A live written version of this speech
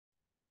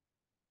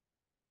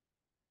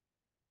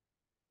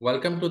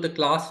Welcome to the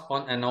class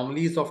on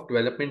anomalies of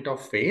development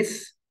of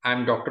face. I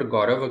am Dr.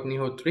 Gaurav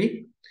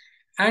Agnihotri.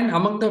 And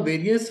among the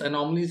various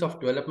anomalies of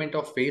development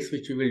of face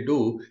which we will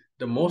do,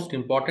 the most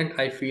important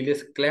I feel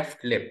is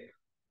cleft lip.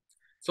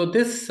 So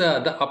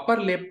the upper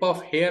lip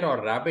of hare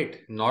or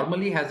rabbit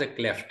normally has a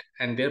cleft,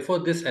 and therefore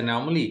this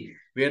anomaly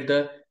where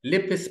the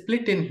lip is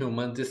split in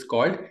humans is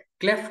called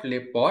cleft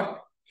lip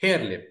or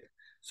hare lip.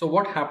 So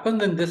what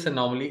happens in this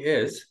anomaly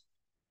is,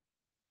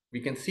 we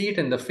can see it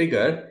in the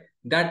figure,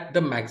 that the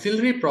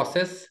maxillary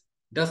process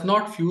does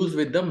not fuse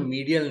with the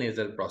medial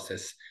nasal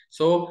process.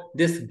 So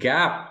this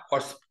gap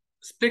or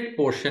split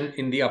portion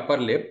in the upper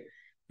lip,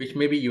 which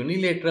may be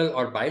unilateral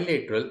or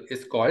bilateral,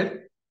 is called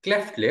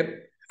cleft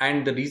lip.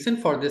 And the reason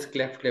for this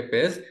cleft lip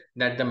is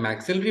that the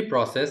maxillary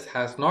process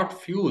has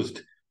not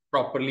fused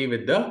properly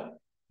with the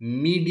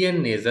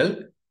median nasal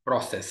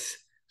process.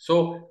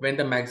 So when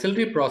the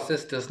maxillary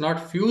process does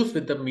not fuse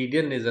with the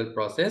medial nasal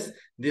process,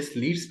 this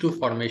leads to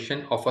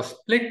formation of a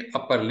split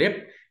upper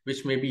lip,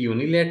 which may be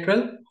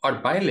unilateral or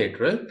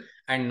bilateral.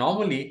 And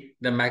normally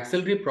the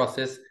maxillary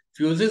process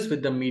fuses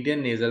with the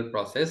median nasal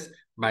process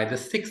by the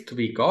 6th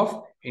week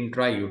of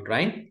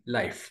intrauterine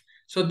life.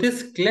 So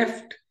this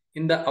cleft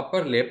in the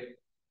upper lip,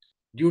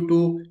 due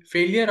to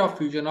failure of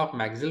fusion of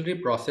maxillary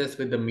process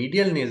with the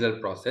medial nasal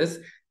process,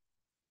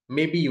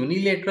 may be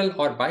unilateral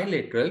or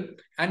bilateral,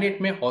 and it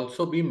may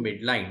also be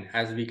midline,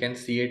 as we can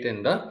see it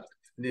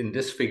in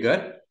this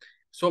figure.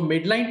 So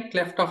midline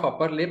cleft of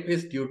upper lip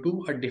is due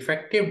to a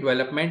defective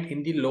development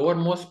in the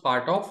lowermost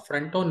part of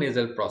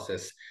frontonasal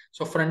process.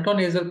 So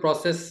frontonasal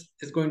process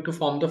is going to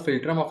form the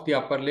philtrum of the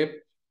upper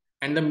lip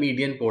and the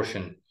median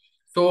portion.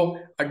 So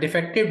a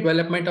defective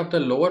development of the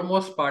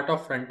lowermost part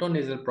of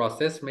frontonasal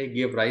process may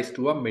give rise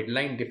to a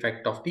midline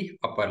defect of the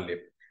upper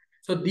lip.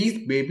 So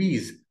these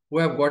babies who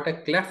have got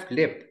a cleft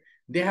lip,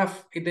 they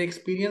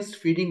experienced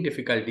feeding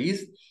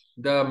difficulties.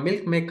 The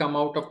milk may come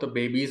out of the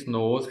baby's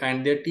nose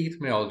and their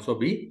teeth may also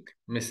be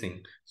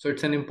missing. So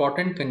it's an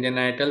important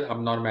congenital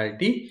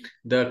abnormality.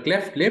 The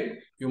cleft lip,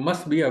 you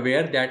must be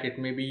aware that it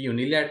may be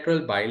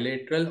unilateral,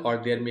 bilateral,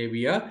 or there may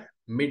be a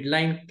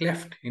midline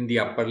cleft in the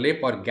upper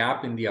lip or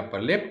gap in the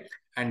upper lip,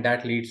 and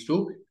that leads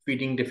to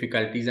feeding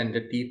difficulties and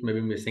the teeth may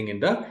be missing in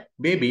the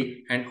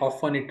baby, and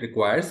often it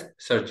requires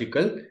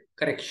surgical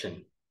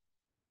correction.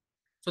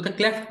 So the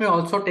cleft may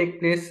also take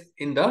place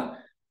in the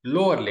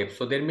lower lip.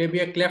 So there may be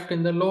a cleft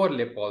in the lower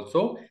lip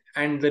also.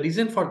 And the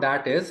reason for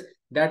that is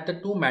that the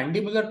two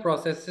mandibular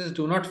processes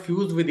do not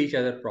fuse with each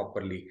other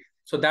properly.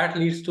 So that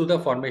leads to the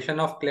formation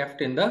of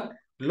cleft in the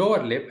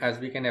lower lip, as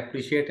we can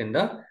appreciate in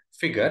the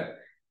figure.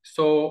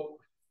 So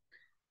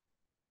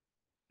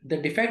the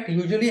defect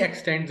usually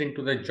extends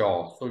into the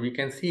jaw. So we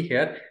can see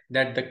here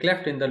that the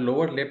cleft in the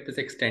lower lip is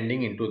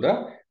extending into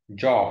the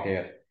jaw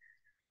here.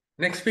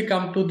 Next, we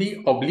come to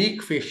the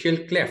oblique facial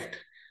cleft.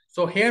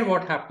 So here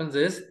what happens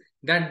is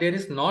that there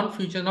is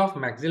non-fusion of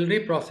maxillary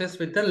process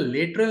with the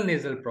lateral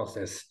nasal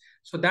process.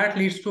 So that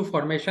leads to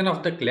formation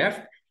of the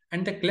cleft,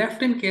 and the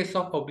cleft in case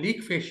of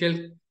oblique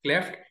facial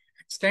cleft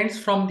extends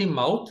from the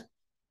mouth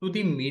to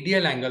the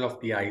medial angle of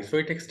the eye. So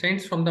it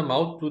extends from the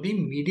mouth to the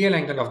medial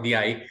angle of the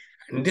eye,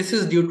 and this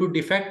is due to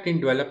defect in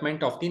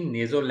development of the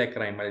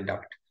nasolacrimal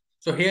duct.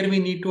 So here we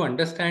need to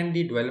understand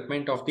the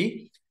development of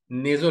the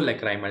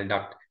nasolacrimal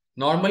duct.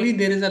 Normally,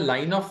 there is a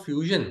line of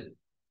fusion,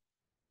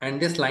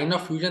 and this line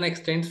of fusion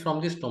extends from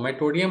the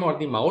stomatodium or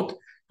the mouth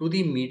to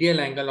the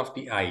medial angle of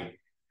the eye.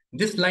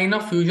 This line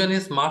of fusion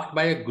is marked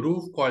by a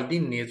groove called the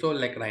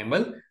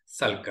nasolacrimal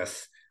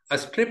sulcus. A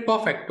strip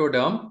of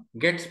ectoderm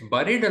gets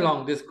buried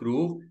along this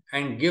groove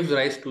and gives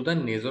rise to the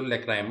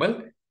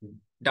nasolacrimal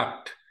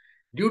duct.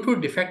 Due to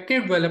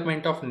defective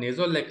development of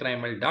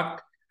nasolacrimal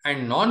duct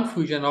and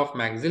non-fusion of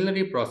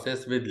maxillary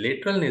process with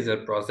lateral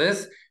nasal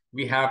process,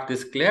 we have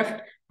this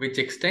cleft which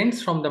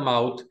extends from the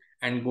mouth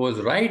and goes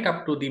right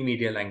up to the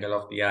medial angle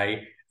of the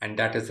eye, and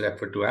that is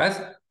referred to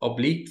as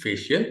oblique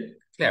facial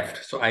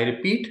cleft. So I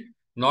repeat,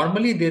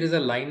 normally there is a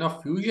line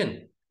of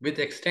fusion which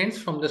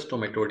extends from the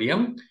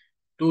stomatodium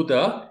to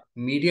the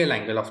medial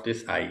angle of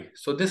this eye.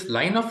 So this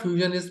line of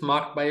fusion is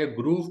marked by a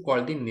groove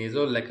called the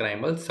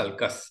nasolacrimal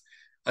sulcus.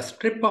 A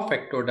strip of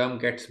ectoderm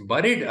gets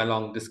buried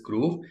along this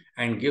groove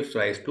and gives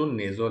rise to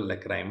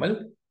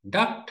nasolacrimal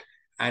duct,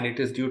 and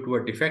it is due to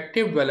a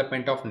defective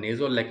development of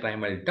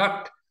nasolacrimal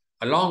duct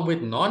along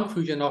with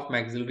non-fusion of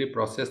maxillary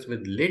process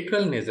with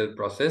lateral nasal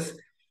process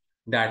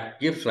that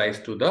gives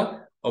rise to the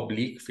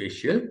oblique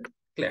facial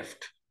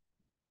cleft.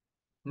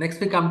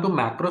 Next, we come to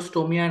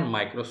macrostomia and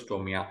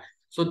microstomia.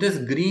 So this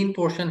green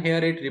portion here,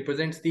 it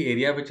represents the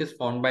area which is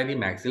formed by the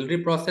maxillary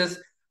process,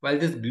 while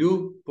this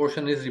blue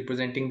portion is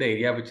representing the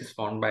area which is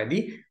formed by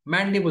the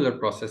mandibular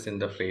process in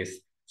the face.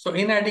 So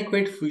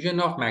inadequate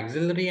fusion of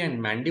maxillary and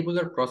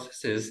mandibular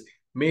processes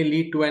may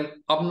lead to an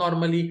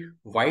abnormally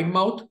wide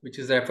mouth, which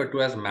is referred to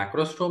as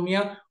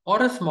macrostomia,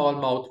 or a small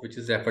mouth, which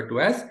is referred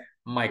to as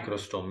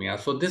microstomia.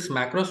 So this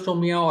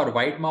macrostomia or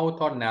wide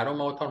mouth or narrow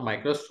mouth or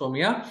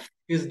microstomia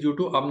is due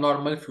to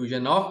abnormal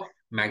fusion of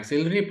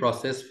maxillary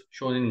process,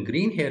 shown in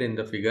green here in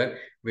the figure,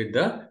 with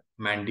the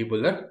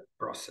mandibular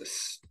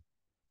process.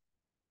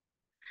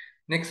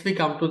 Next, we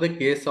come to the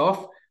case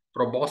of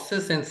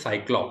Proboscis and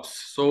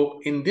Cyclops. So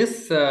in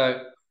this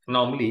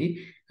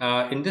anomaly,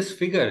 in this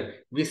figure,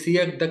 we see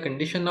the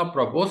condition of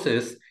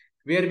proboscis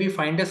where we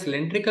find a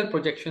cylindrical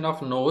projection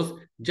of nose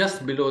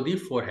just below the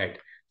forehead.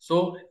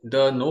 So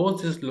the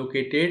nose is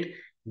located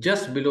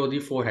just below the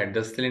forehead.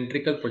 The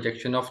cylindrical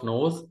projection of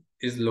nose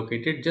is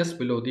located just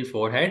below the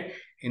forehead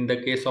in the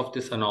case of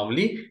this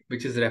anomaly,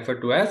 which is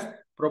referred to as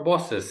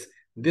proboscis.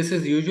 This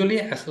is usually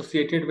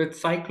associated with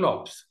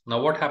Cyclops.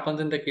 Now, what happens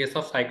in the case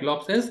of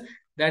Cyclops is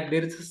that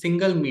there is a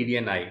single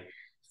median eye.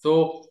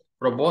 So,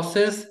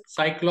 proboscis,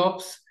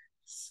 Cyclops,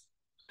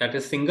 that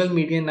is single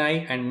median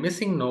eye and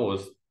missing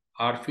nose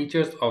are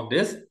features of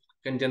this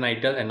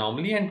congenital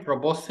anomaly, and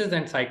proboscis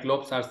and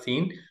Cyclops are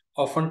seen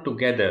often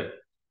together.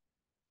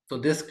 So,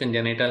 this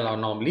congenital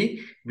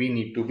anomaly we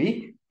need to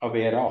be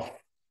aware of.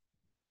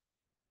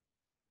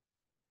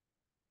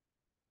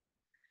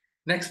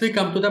 Next, we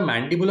come to the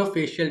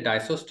mandibulofacial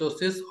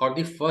dysostosis or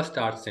the first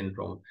arch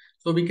syndrome.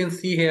 So we can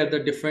see here the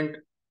different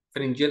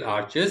pharyngeal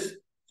arches,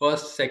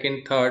 first,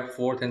 second, third,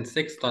 fourth, and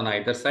sixth on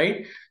either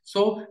side.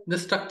 So the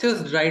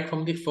structures derived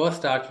from the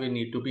first arch we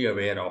need to be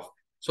aware of.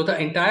 So the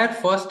entire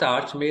first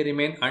arch may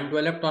remain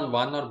undeveloped on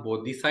one or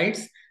both the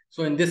sides.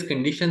 So in this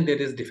condition, there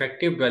is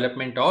defective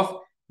development of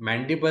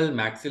mandible,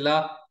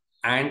 maxilla,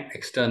 and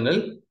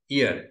external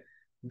ear.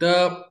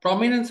 The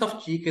prominence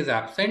of cheek is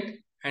absent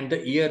and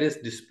the ear is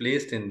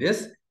displaced in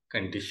this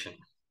condition.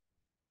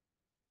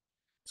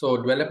 So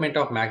development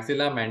of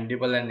maxilla,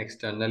 mandible, and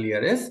external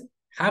ear is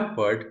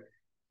hampered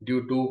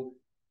due to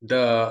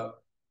the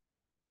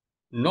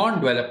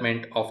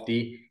non-development of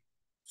the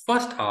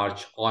first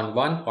arch on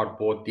one or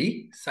both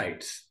the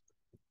sides.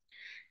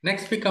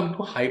 Next, we come to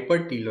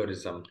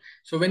hypertelorism.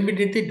 So when we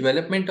did the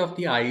development of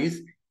the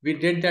eyes, we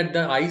did that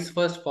the eyes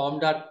first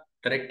formed are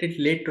directed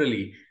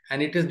laterally,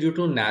 and it is due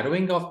to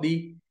narrowing of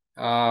the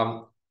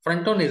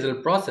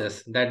frontonasal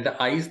process that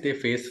the eyes they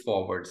face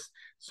forwards.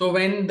 So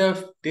when there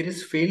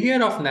is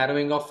failure of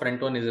narrowing of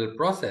frontonasal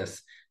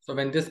process, so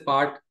when this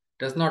part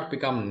does not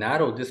become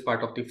narrow, this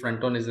part of the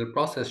frontonasal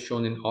process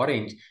shown in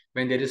orange,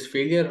 when there is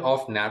failure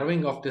of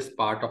narrowing of this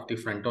part of the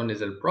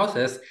frontonasal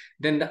process,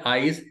 then the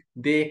eyes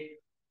they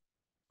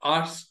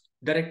are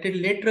directed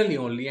laterally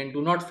only and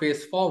do not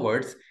face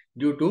forwards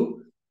due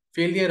to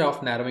failure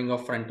of narrowing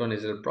of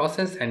frontonasal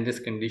process, and this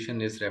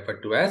condition is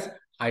referred to as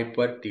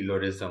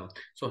hypertelorism.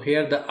 So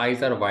here the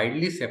eyes are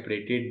widely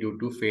separated due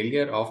to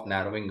failure of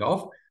narrowing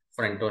of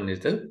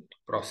frontonasal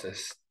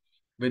process.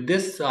 With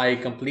this, I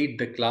complete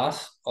the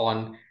class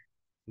on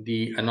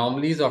the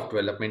anomalies of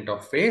development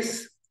of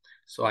face.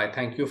 So I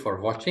thank you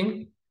for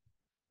watching.